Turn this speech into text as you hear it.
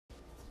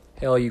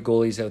Hey, all you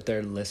goalies out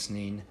there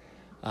listening.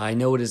 I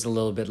know it is a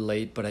little bit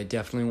late, but I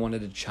definitely wanted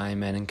to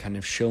chime in and kind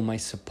of show my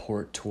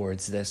support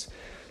towards this.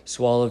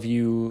 So, all of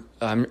you,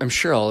 I'm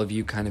sure all of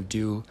you kind of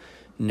do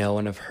know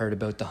and have heard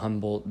about the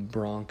Humboldt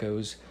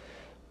Broncos,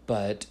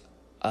 but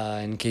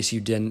in case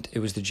you didn't, it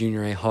was the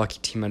junior A hockey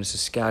team out of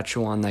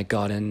Saskatchewan that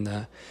got in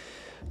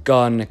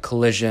a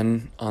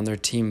collision on their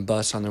team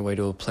bus on their way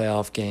to a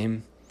playoff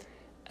game,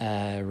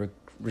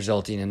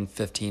 resulting in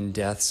 15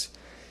 deaths.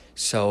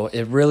 So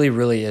it really,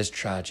 really is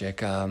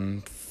tragic.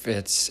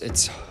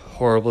 It's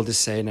horrible to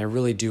say, and I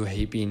really do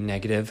hate being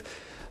negative.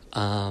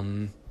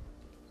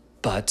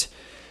 But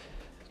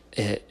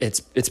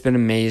it's been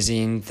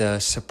amazing, the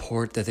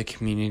support that the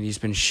community's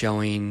been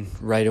showing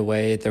right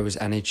away. There was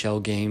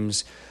NHL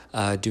games,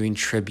 doing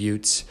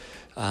tributes.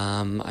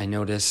 I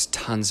noticed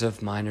tons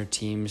of minor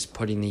teams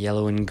putting the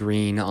yellow and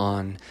green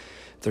on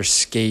their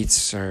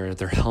skates or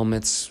their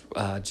helmets,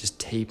 just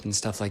tape and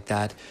stuff like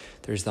that.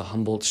 There's the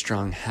Humboldt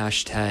Strong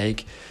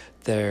hashtag.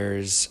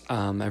 There's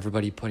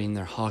everybody putting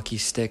their hockey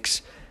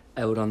sticks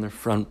out on their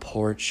front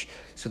porch.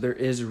 So there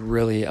is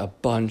really a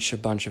bunch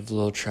of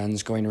little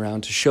trends going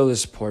around to show the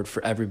support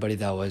for everybody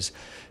that was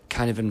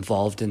kind of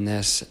involved in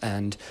this,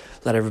 and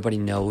let everybody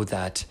know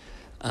that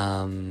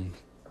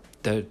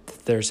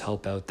there's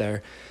help out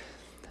there.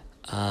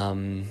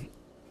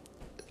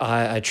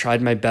 I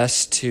tried my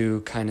best to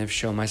kind of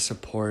show my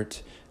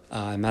support.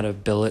 I'm at a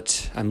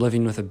billet. I'm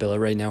living with a billet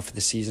right now for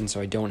the season,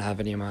 so I don't have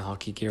any of my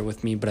hockey gear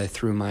with me, but I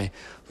threw my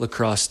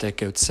lacrosse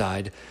stick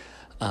outside.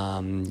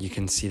 You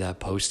can see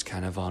that post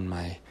kind of on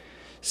my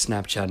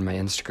Snapchat and my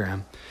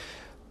Instagram.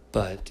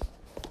 But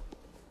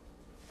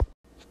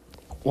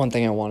one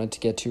thing I wanted to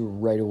get to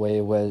right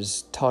away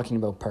was talking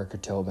about Parker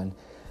Tobin.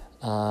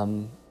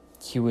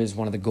 He was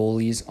one of the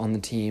goalies on the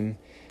team.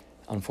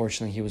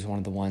 Unfortunately, he was one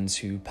of the ones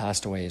who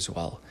passed away as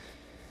well.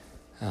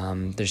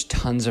 There's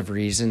tons of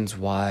reasons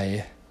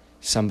why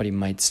somebody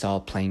might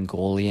stop playing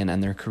goalie and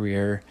end their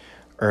career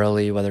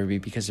early, whether it be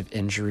because of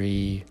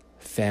injury,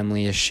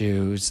 family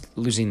issues,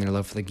 losing their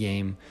love for the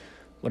game,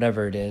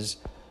 whatever it is.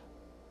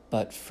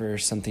 But for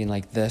something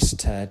like this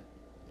to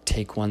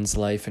take one's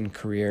life and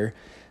career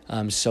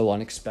so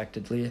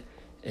unexpectedly,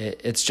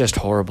 it's just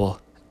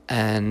horrible.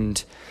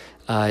 And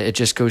it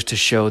just goes to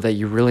show that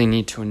you really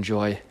need to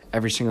enjoy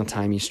every single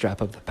time you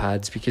strap up the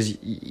pads,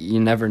 because you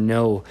never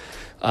know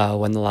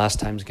when the last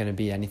time is going to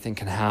be. Anything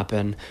can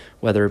happen,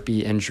 whether it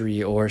be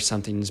injury or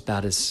something as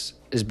bad as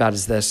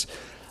this.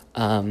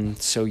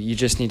 So you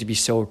just need to be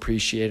so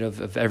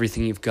appreciative of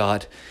everything you've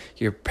got,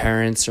 your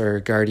parents or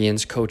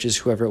guardians, coaches,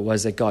 whoever it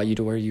was that got you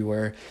to where you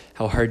were,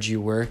 how hard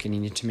you work, and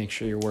you need to make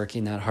sure you're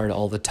working that hard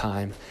all the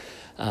time.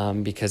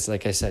 Because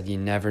like I said, you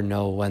never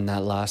know when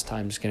that last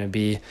time is going to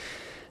be,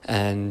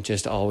 and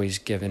just always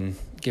giving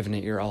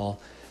it your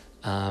all.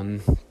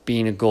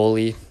 Being a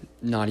goalie,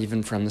 not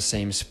even from the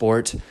same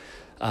sport,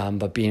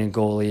 but being a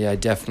goalie,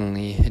 it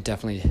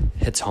definitely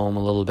hits home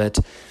a little bit.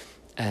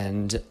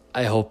 And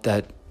I hope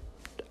that,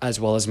 as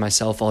well as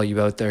myself, all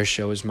you out there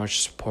show as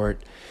much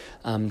support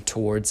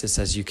towards this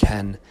as you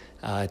can.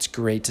 It's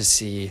great to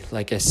see,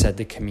 like I said,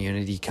 the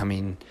community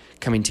coming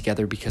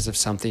together because of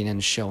something,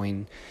 and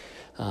showing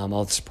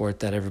all the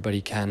support that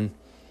everybody can.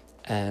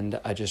 And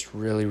I just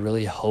really,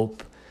 really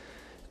hope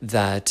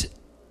that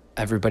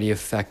everybody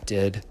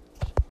affected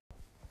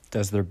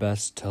does their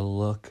best to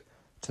look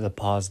to the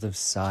positive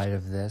side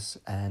of this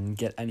and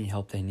get any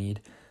help they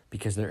need,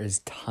 because there is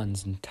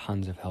tons and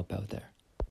tons of help out there.